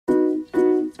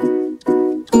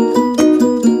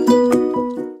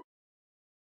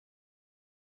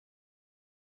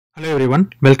Hello everyone,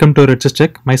 welcome to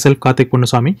RedSysTech. Myself Karthik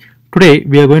Punnusamy. Today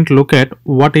we are going to look at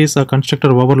what is a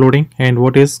constructor overloading and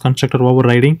what is constructor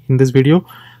overriding in this video.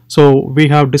 So we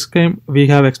have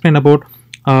explained about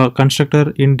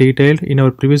constructor in detail in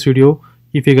our previous video.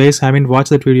 If you guys haven't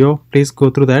watched that video, please go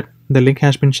through that. The link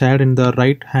has been shared in the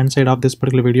right hand side of this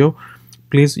particular video.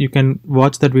 Please, you can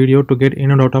watch that video to get in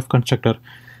and out of constructor.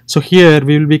 So here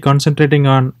we will be concentrating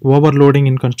on overloading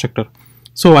in constructor.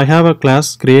 So I have a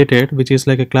class created which is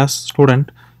like a class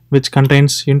student which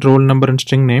contains int roll number and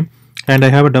string name, and I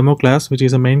have a demo class which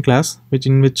is a main class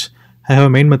in which I have a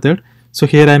main method. So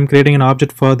here I am creating an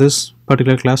object for this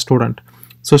particular class student.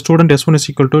 So student s1 is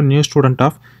equal to new student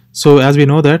of. So as we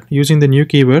know that using the new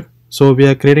keyword, so we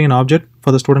are creating an object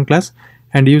for the student class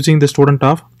and using the student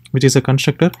of, which is a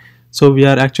constructor. So we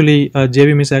are actually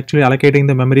JVM is actually allocating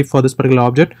the memory for this particular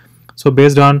object. So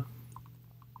based on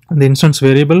the instance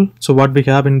variable, so what we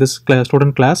have in this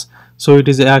student class, so it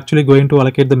is actually going to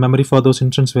allocate the memory for those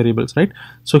instance variables, right?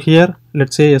 So here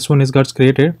let's say s1 is got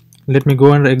created. Let me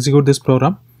go and execute this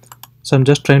program. So I'm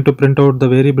just trying to print out the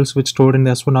variables which stored in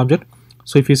the s1 object.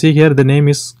 So if you see here, the name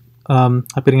is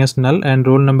appearing as null and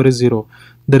roll number is 0.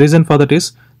 The reason for that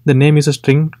is the name is a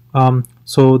string,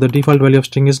 so the default value of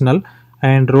string is null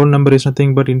and roll number is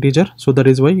nothing but integer, so that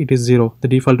is why it is 0. The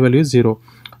default value is 0.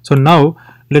 So now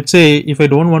let's say if I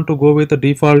don't want to go with the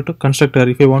default constructor,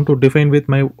 if I want to define with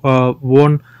my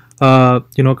own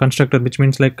constructor, which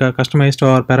means like a customized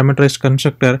or parameterized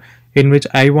constructor in which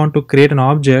I want to create an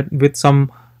object with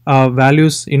some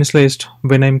values initialized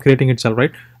when I'm creating itself,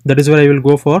 right? That is where I will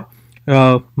go for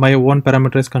my own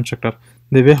parameterized constructor.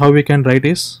 The way how we can write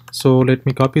is, so let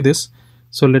me copy this.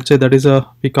 So let's say that is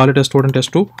we call it a student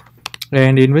s2,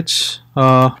 and in which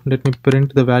let me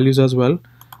print the values as well.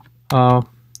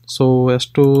 So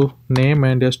s2 name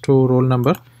and s2 roll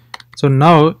number. So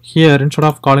now here, instead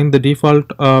of calling the default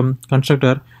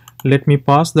constructor, let me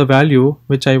pass the value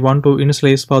which I want to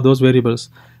initialize for those variables.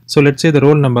 So let's say the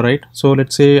roll number, right? So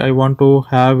let's say I want to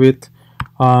have with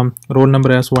roll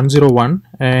number as 101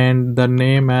 and the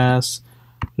name as,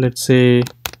 let's say,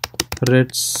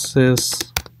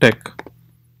 RedSysTech.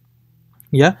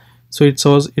 Yeah. So it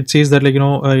says that, like,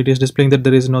 it is displaying that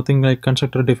there is nothing like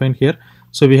constructor defined here.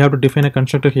 So we have to define a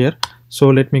constructor here. So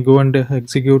let me go and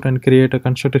execute and create a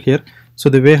constructor here. So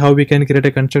the way how we can create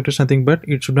a constructor is nothing but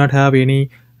it should not have any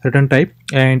return type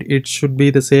and it should be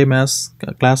the same as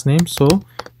class name. So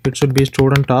it should be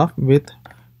student of with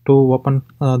to open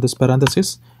this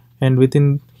parenthesis, and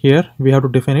within here we have to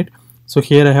define it. So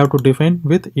here I have to define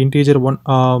with integer one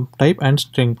type and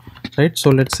string, right?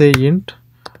 So let's say int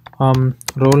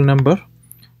roll number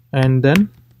and then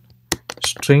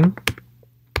string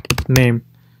name.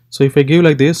 So if I give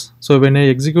like this, so when I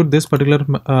execute this particular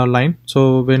line,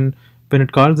 so when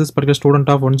it calls this particular student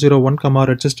of 101 comma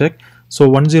RedSysTech, so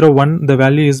 101 the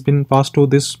value is been passed to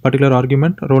this particular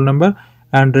argument roll number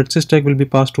and RedSysTech will be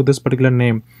passed to this particular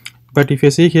name. But if you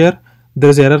see here, there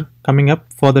is error coming up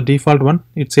for the default one.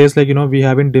 It says like we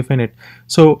haven't defined it.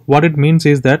 So what it means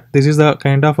is that this is the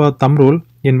kind of a thumb rule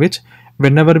in which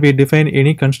whenever we define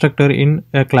any constructor in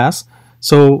a class,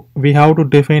 so we have to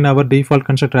define our default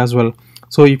constructor as well.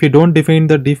 So if you don't define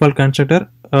the default constructor,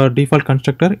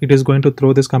 it is going to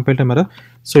throw this compile time error.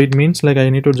 So it means like I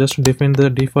need to just define the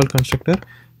default constructor,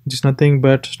 which is nothing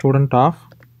but student of,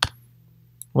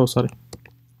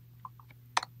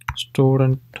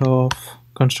 student of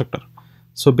constructor.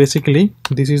 So basically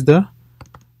this is the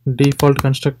default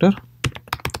constructor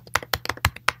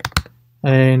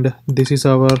and this is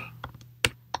our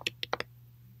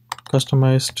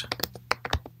customized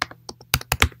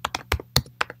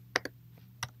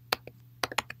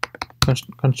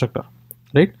constructor,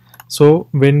 right? So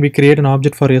when we create an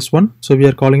object for s1, so we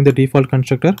are calling the default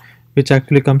constructor which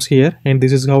actually comes here, and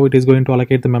this is how it is going to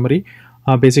allocate the memory.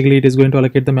 Basically it is going to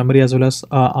allocate the memory as well as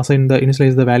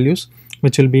initialize the values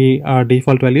which will be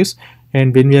default values.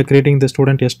 And when we are creating the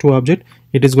student s2 object,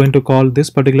 it is going to call this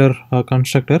particular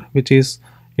constructor which is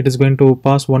it is going to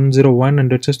pass 101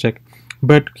 and RedSysTech.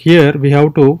 But here we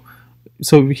have to,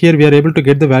 so here we are able to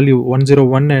get the value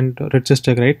 101 and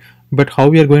RedSysTech, right? But how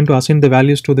we are going to assign the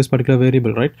values to this particular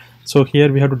variable, right? So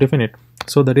here we have to define it.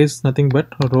 So that is nothing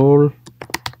but roll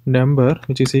number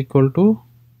which is equal to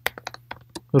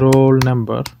roll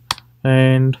number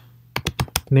and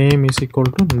name is equal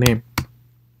to name.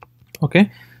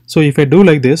 Okay. So if I do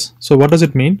like this, so what does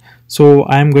it mean? So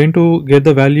I am going to get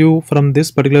the value from this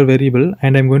particular variable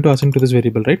and I'm going to assign to this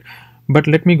variable, right? But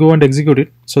let me go and execute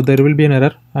it. So there will be an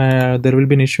error, there will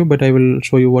be an issue, but I will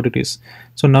show you what it is.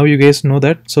 So now you guys know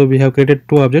that. So we have created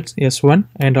two objects, s1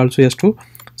 and also s2.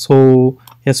 So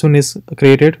S1 is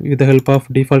created with the help of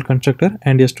default constructor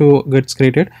and S2 gets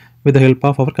created with the help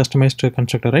of our customized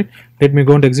constructor, right? Let me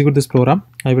go and execute this program.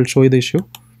 I will show you the issue.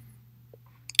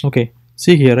 Okay,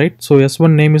 see here, right? So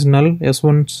S1 name is null,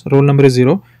 S1's roll number is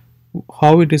 0.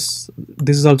 How it is,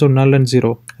 this is also null and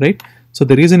 0, right? So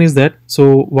the reason is that,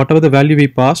 so whatever the value we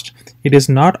passed, it is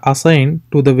not assigned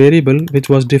to the variable which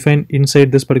was defined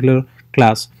inside this particular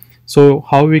class. So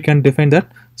how we can define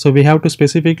that? So we have to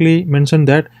specifically mention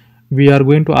that we are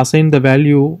going to assign the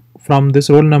value from this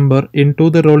roll number into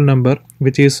the roll number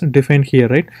which is defined here,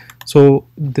 right? So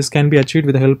this can be achieved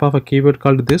with the help of a keyword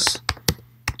called this.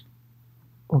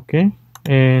 Okay,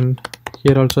 and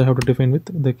here also I have to define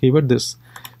with the keyword this.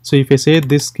 So if I say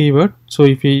this keyword, so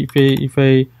if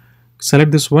I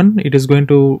select this one, it is going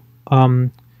to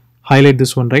highlight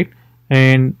this one, right?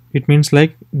 And it means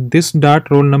like this dot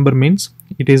roll number means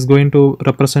it is going to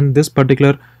represent this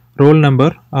particular roll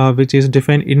number which is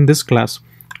defined in this class.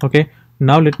 Okay,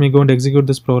 now let me go and execute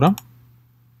this program.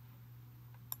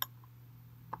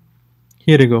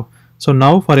 Here we go. So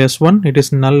now for S1 it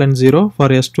is null and 0, for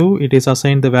S2 it is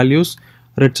assigned the values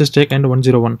RedSysTech and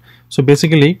 101. So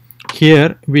basically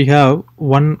here we have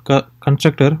one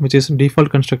constructor which is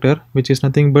default constructor, which is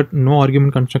nothing but no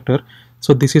argument constructor.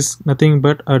 So this is nothing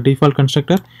but a default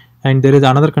constructor, and there is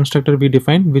another constructor we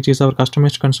defined which is our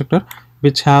customized constructor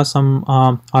which has some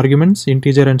arguments,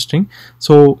 integer and string.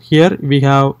 So here we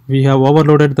have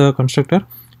overloaded the constructor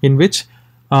in which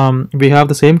we have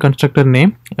the same constructor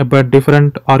name but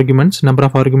different arguments, number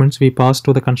of arguments we pass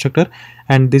to the constructor,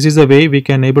 and this is the way we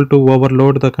can able to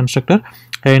overload the constructor.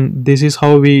 And this is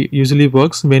how we usually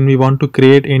works when we want to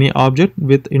create any object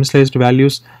with initialized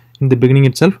values in the beginning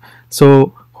itself.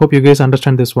 So hope you guys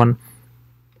understand this one.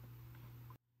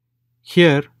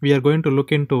 Here we are going to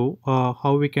look into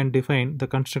how we can define the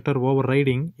constructor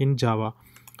overriding in Java.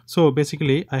 So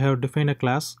basically I have defined a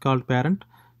class called parent.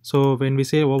 So when we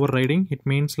say overriding, it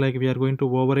means like we are going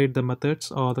to override the methods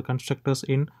or the constructors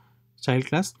in child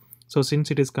class. So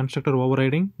since it is constructor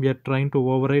overriding, we are trying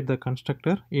to override the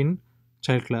constructor in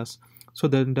child class. So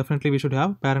then definitely we should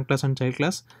have parent class and child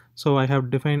class. So I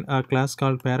have defined a class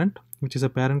called parent, which is a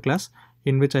parent class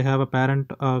in which I have a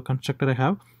parent constructor I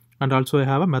have, and also I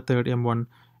have a method m1.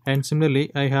 And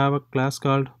similarly I have a class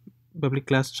called public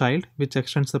class child which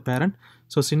extends the parent.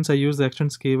 So since I use the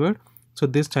extends keyword, so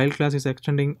this child class is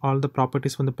extending all the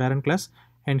properties from the parent class,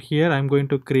 and here I'm going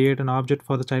to create an object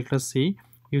for the child class C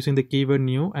using the keyword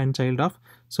new and child of.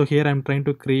 So here I'm trying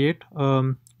to create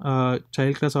a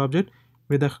child class object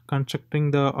with the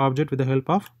constructing the object with the help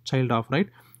of child of, right?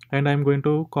 And I'm going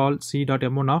to call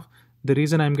c.m1 of. The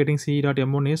reason I'm getting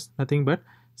c.m1 is nothing but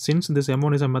since this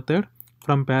m1 is a method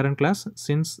from parent class,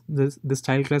 since this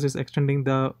child class is extending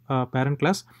the parent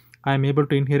class, I am able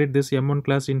to inherit this m1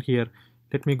 class in here.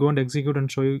 Let me go and execute and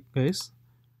show you guys.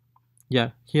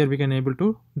 Yeah, here we can able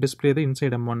to display the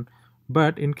inside m1.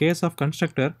 But in case of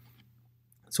constructor,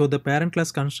 so the parent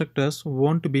class constructors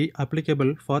won't be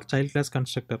applicable for child class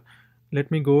constructor. Let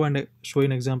me go and show you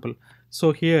an example.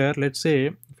 So here, let's say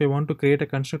if I want to create a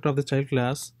constructor of the child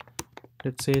class,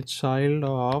 let's say child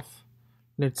of,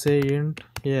 let's say int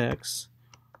x.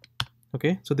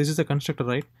 Okay, so this is a constructor,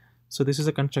 right? So this is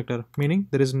a constructor, meaning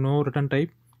there is no return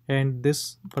type, and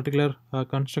this particular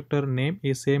constructor name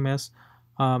is same as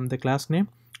the class name,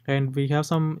 and we have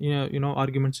some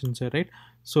arguments inside, right?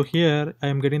 So here I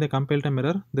am getting the compile time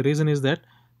error. The reason is that,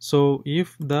 so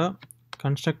if the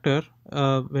constructor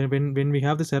when we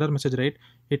have this error message, right,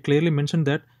 it clearly mentioned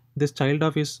that this child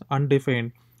of is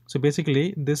undefined. So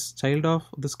basically this child of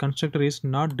this constructor is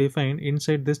not defined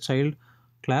inside this child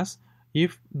class.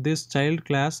 If this child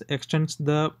class extends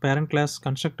the parent class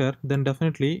constructor, then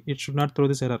definitely it should not throw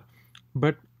this error.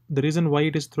 But the reason why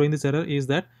it is throwing this error is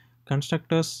that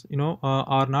constructors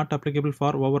are not applicable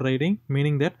for overriding,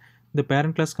 meaning that the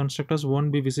parent class constructors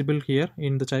won't be visible here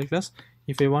in the child class.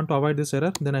 If I want to avoid this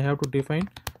error, then I have to define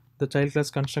the child class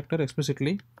constructor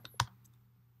explicitly.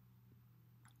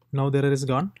 Now the error is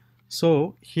gone.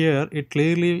 So here it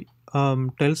clearly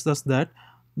tells us that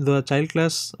the child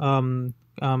class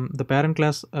the parent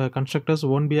class constructors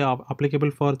won't be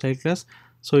applicable for child class.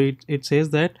 So it says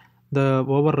that the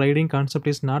overriding concept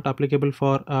is not applicable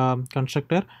for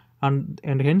constructor, and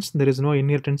hence there is no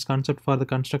inheritance concept for the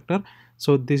constructor.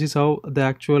 So this is how the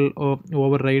actual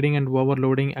overriding and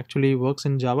overloading actually works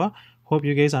in Java. Hope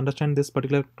you guys understand this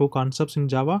particular two concepts in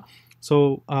Java.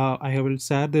 So I will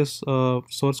share this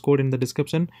source code in the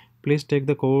description. Please take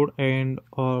the code and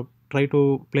try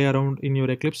to play around in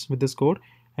your Eclipse with this code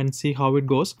and see how it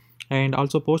goes, and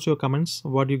also post your comments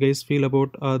what you guys feel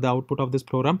about the output of this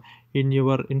program in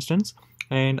your instance.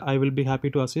 and I will be happy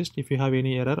to assist if you have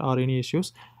any error or any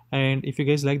issues. And if you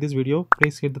guys like this video,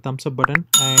 please hit the thumbs up button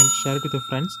and share it with your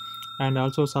friends, and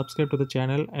also subscribe to the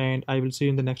channel, and I will see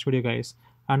you in the next video guys.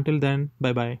 Until then,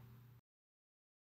 bye bye.